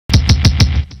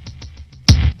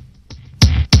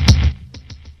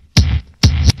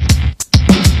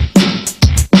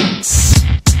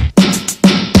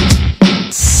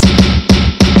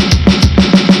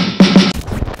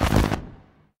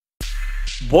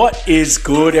What is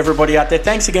good, everybody out there?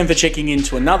 Thanks again for checking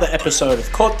into another episode of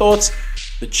Court Thoughts,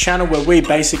 the channel where we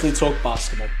basically talk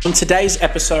basketball. In today's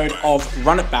episode of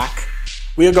Run It Back,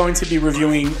 we are going to be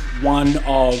reviewing one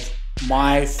of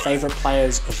my favorite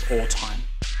players of all time.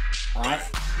 All right.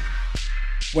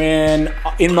 When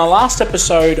in my last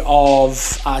episode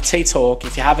of T-Talk,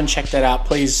 if you haven't checked that out,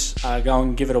 please go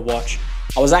and give it a watch.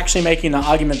 I was actually making the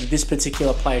argument that this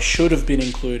particular player should have been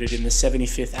included in the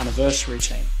 75th anniversary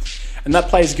team. And that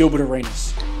player is Gilbert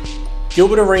Arenas.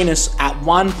 Gilbert Arenas at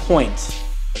one point,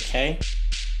 okay,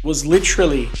 was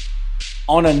literally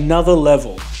on another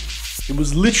level. It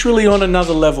was literally on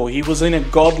another level. He was in a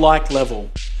godlike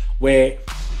level where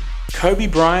Kobe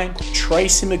Bryant,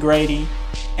 Tracy McGrady,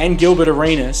 and Gilbert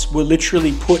Arenas were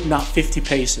literally putting up 50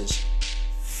 pieces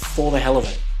for the hell of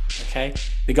it. Okay,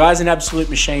 the guy's an absolute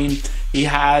machine. He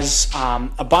has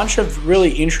a bunch of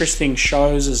really interesting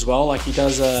shows as well. Like he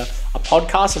does a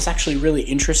podcast that's actually really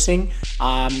interesting.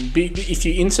 If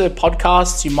you're into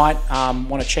podcasts, you might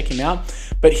want to check him out.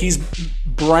 But his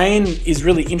brain is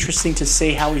really interesting to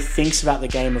see how he thinks about the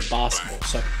game of basketball.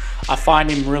 So I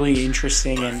find him really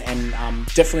interesting and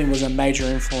definitely was a major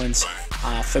influence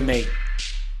for me.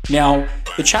 Now,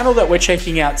 the channel that we're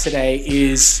checking out today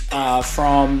is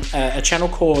from a channel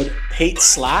called Pete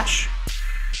Slash,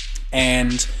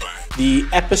 and the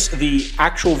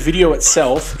actual video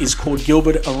itself is called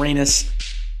Gilbert Arenas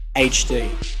HD.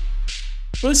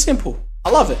 Really simple. I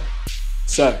love it.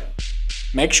 So,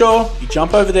 make sure you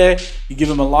jump over there, you give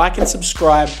him a like and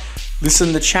subscribe.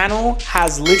 Listen, the channel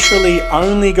has literally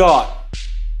only got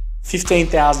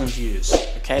 15,000 views.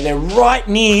 Okay, they're right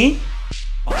near.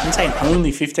 I'm saying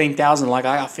only 15,000, like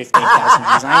I got 15,000 views.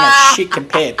 I ain't got shit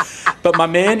compared. But my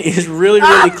man is really,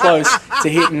 really close to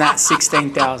hitting that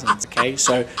 16,000, okay?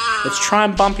 So let's try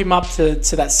and bump him up to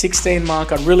that 16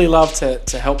 mark. I'd really love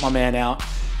to help my man out.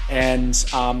 And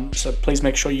so please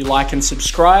make sure you like and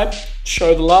subscribe.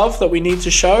 Show the love that we need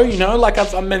to show, you know, like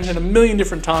I've mentioned a million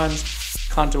different times.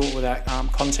 Can't do it without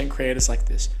content creators like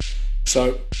this.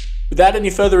 So without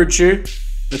any further ado,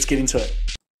 let's get into it.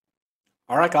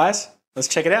 All right, guys. Let's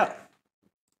check it out.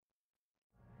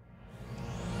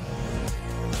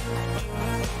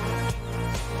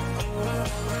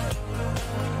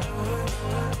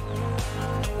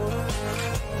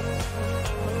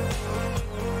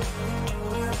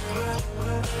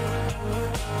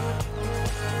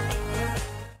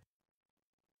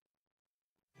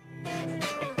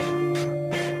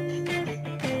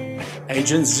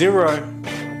 Agent Zero.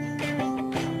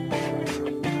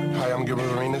 Hi, I'm Gilbert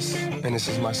Arenas, and this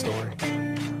is my story.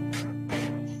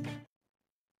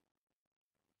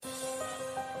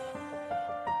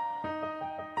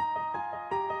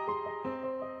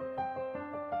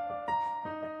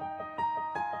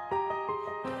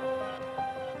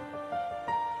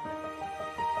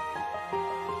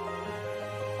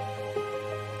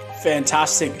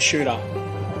 Fantastic shooter,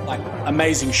 like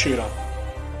amazing shooter.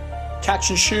 Catch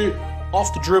and shoot,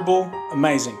 off the dribble,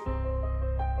 amazing.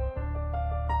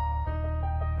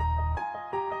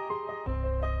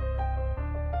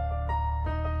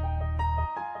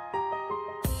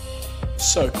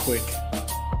 So quick.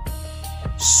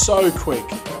 So quick.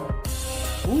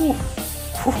 Ooh.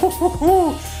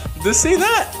 Did you see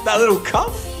that? That little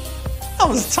cuff? That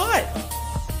was tight.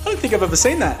 I don't think I've ever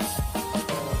seen that.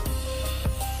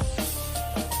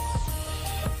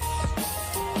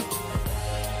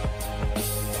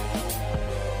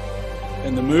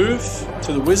 And the move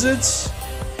to the Wizards.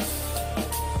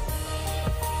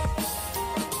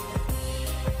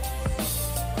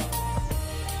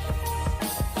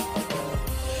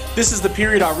 This is the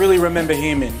period I really remember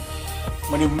him in,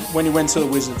 when he went to the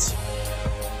Wizards.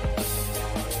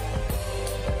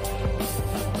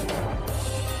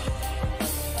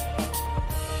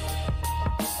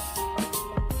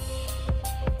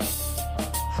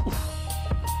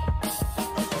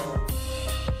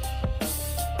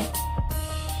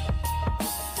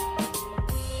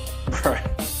 Bro,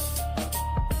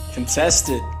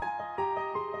 contested.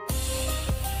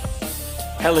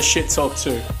 Hella shit talk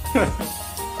too.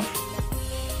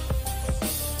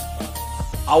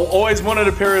 I always wanted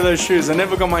a pair of those shoes. I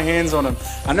never got my hands on them.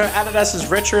 I know Adidas has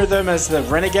retro them as the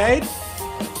Renegade.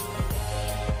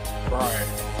 Bro.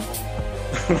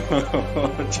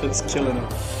 Just killing them.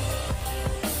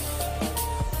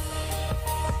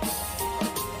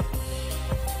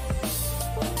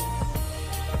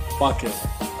 Fuck it.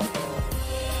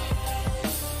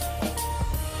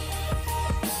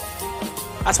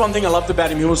 That's one thing I loved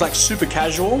about him. He was like super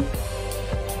casual.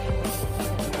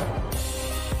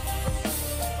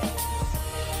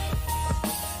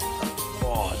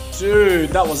 Oh,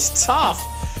 dude, that was tough.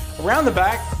 Around the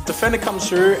back, defender comes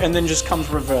through and then just comes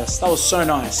reverse. That was so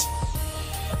nice.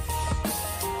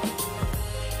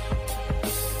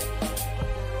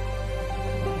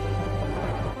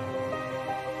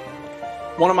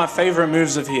 One of my favorite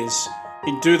moves of his.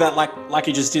 He'd do that like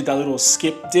he just did that little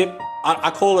skip dip.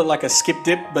 I call it like a skip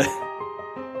dip, but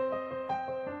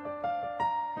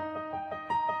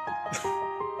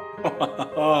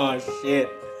oh shit.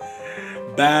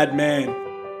 Bad man.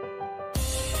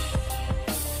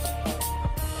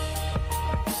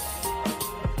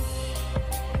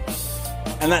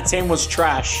 And that team was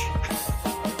trash.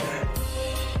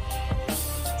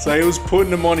 So he was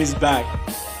putting him on his back.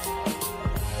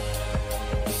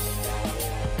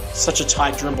 Such a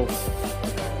tight dribble.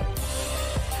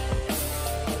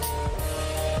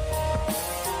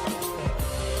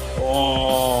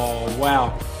 Oh,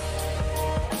 wow.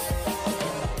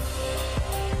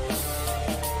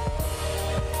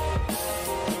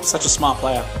 Such a smart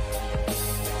player.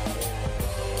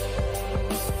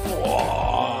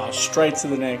 Oh, straight to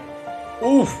the neck.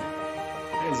 Oof.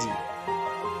 Hezzy.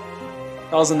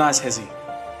 That was a nice hezzy.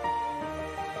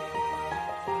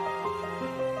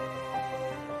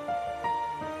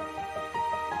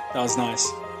 That was nice.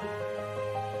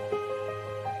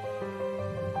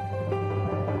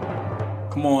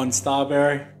 Come on,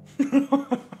 Starberry.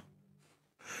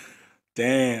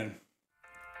 Damn.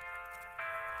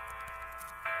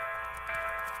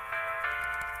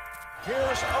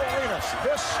 Here's Arenas.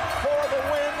 This for the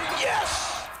win. Yes!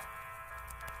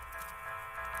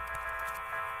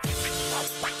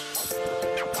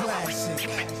 Classic.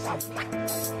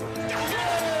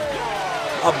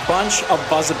 A bunch of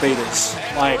buzzer beaters.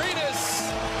 Like,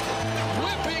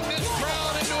 Whipping this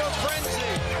crowd into a frenzy.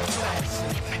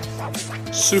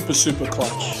 super, super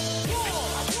clutch.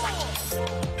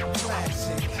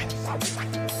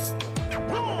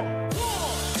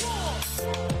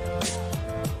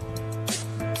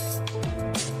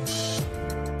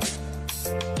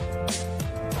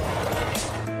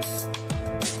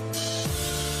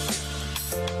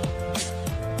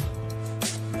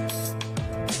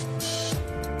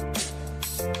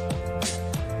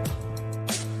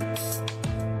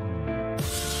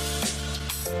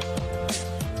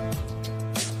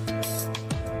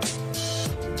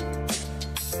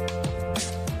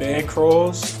 Bear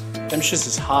crawls. Them shits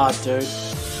is hard, dude.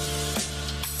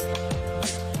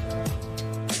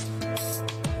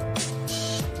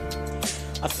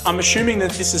 I'm assuming that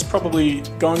this is probably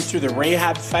going through the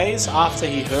rehab phase after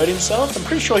he hurt himself. I'm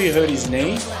pretty sure he hurt his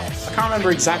knee. I can't remember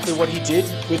exactly what he did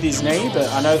with his knee, but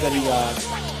I know that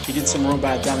he did some real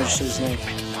bad damage to his knee.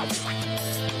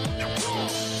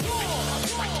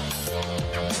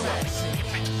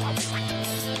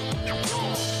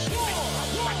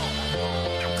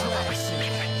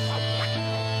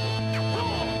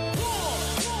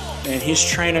 And his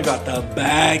trainer got the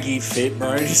baggy fit,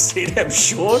 bro. Did you see them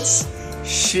shorts?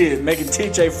 Shit, making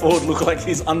TJ Ford look like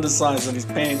he's undersized on his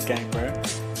pants game, bro.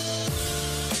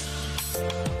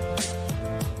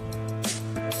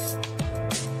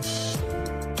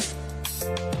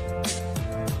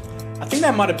 I think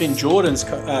that might have been Jordan's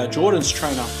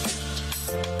trainer.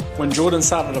 When Jordan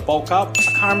started to bulk up, I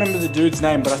can't remember the dude's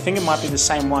name, but I think it might be the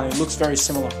same one. It looks very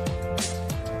similar.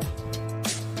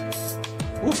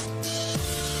 Oof.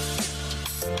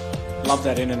 Love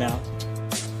that in and out.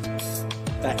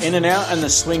 That in and out and the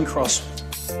swing cross.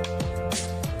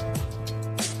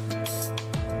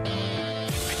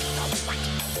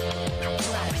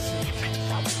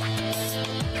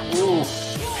 Ooh.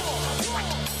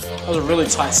 That was a really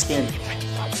tight spin.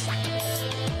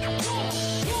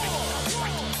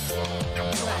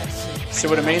 See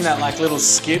what I mean? That like little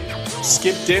skip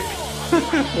dip,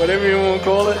 whatever you want to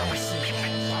call it.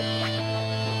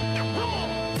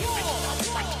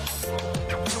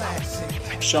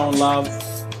 Showing love.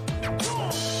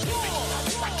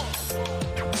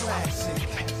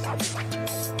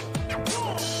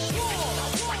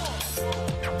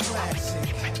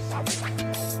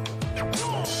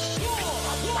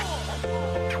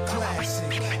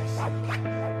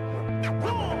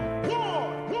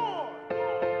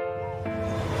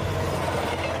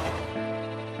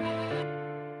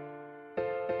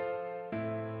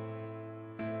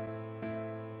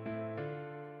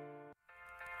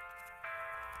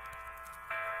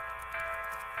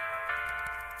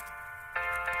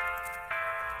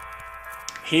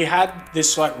 He had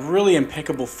this like really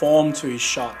impeccable form to his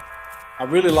shot. I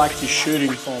really liked his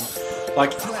shooting form.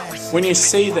 Like when you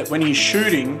see that when he's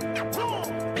shooting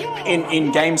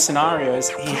in game scenarios,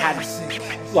 he had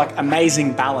like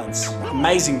amazing balance,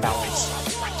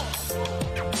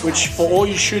 which for all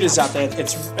you shooters out there,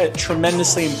 it's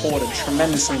tremendously important.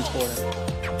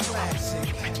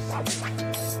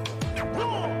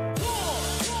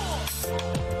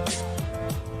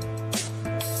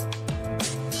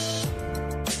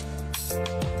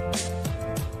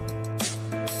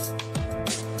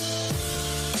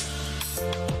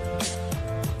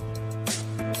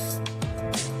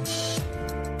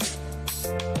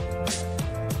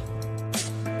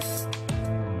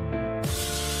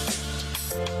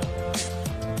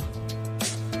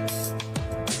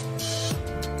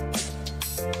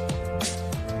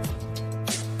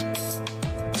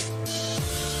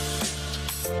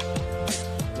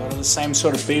 the same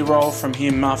sort of B-roll from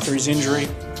him after his injury.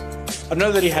 I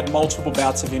know that he had multiple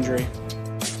bouts of injury.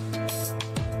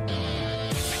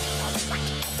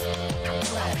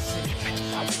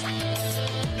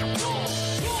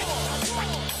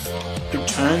 Good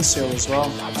turn seal as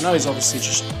well. I know he's obviously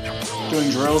just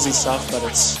doing drills and stuff, but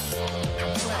it's...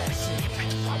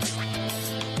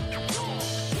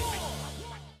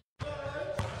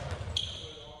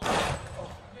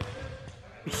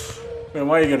 Man,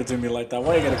 why are you gonna do me like that?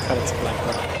 Why are you gonna cut it to black,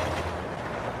 bro?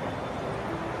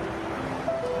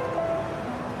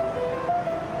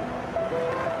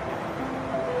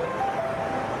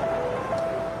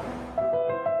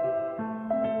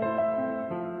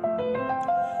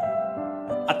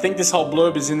 I think this whole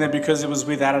blurb is in there because it was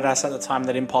with Adidas at the time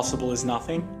that impossible is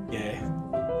nothing. Yeah.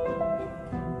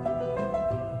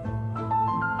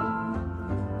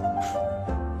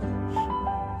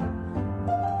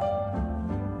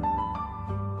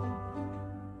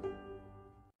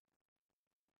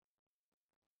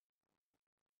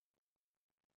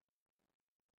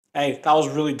 Hey, that was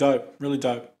really dope. Really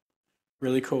dope.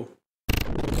 Really cool.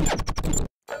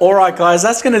 Alright guys,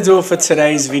 that's going to do it for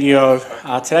today's video,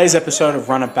 today's episode of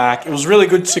Run It Back. It was really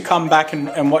good to come back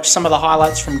and watch some of the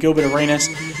highlights from Gilbert Arenas.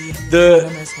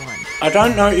 I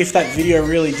don't know if that video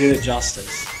really did it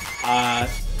justice.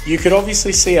 You could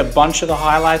obviously see a bunch of the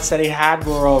highlights that he had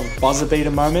were of buzzer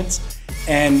beater moments,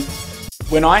 and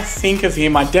when I think of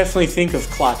him, I definitely think of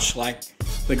clutch. Like,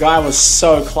 the guy was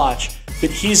so clutch. But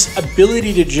his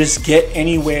ability to just get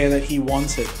anywhere that he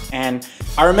wanted. And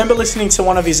I remember listening to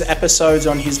one of his episodes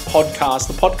on his podcast.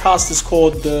 The podcast is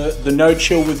called the No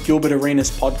Chill with Gilbert Arenas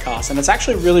podcast. And it's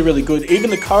actually really, really good. Even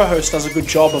the co-host does a good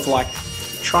job of like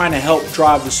trying to help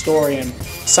drive the story. And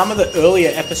some of the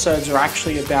earlier episodes are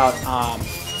actually about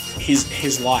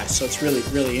his life. So it's really,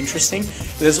 really interesting.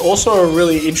 There's also a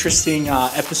really interesting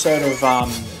episode of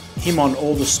him on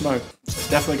All the Smoke.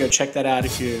 So definitely go check that out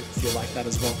if you like that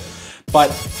as well. But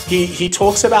he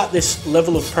talks about this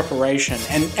level of preparation,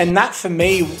 and that for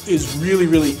me is really,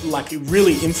 really, like, it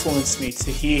really influenced me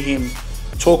to hear him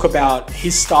talk about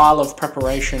his style of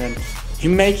preparation and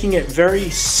him making it very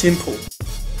simple,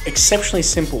 exceptionally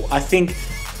simple. I think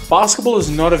basketball is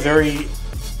not a very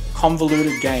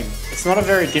convoluted game. It's not a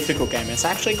very difficult game. It's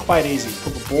actually quite easy.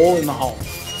 Put the ball in the hole.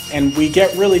 And we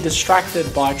get really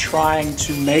distracted by trying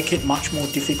to make it much more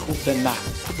difficult than that.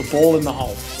 Put the ball in the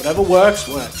hole. Whatever works,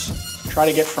 works. Try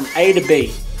to get from A to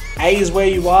B. A is where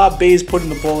you are, B is putting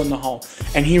the ball in the hole.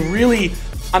 And he really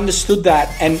understood that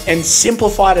and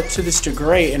simplified it to this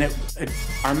degree. And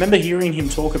I remember hearing him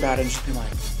talk about it and just being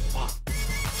like, fuck.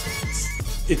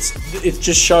 It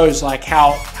just shows like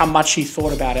how much he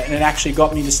thought about it. And it actually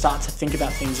got me to start to think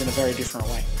about things in a very different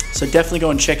way. So definitely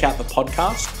go and check out the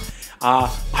podcast. I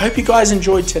hope you guys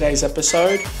enjoyed today's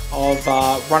episode of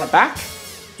Run It Back.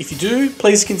 If you do,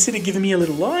 please consider giving me a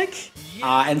little like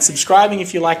and subscribing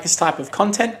if you like this type of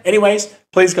content. Anyways,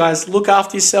 please guys, look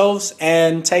after yourselves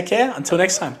and take care. Until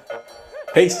next time.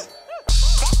 Peace.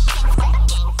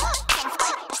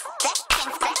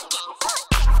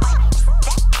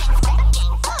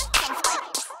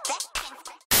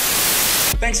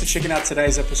 Thanks for checking out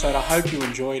today's episode. I hope you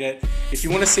enjoyed it. If you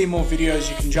want to see more videos,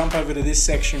 you can jump over to this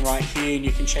section right here and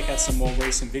you can check out some more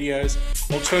recent videos.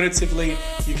 Alternatively,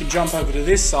 you can jump over to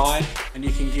this side and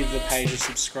you can give the page a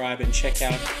subscribe and check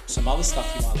out some other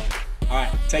stuff you might like. All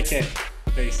right, take care.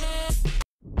 Peace.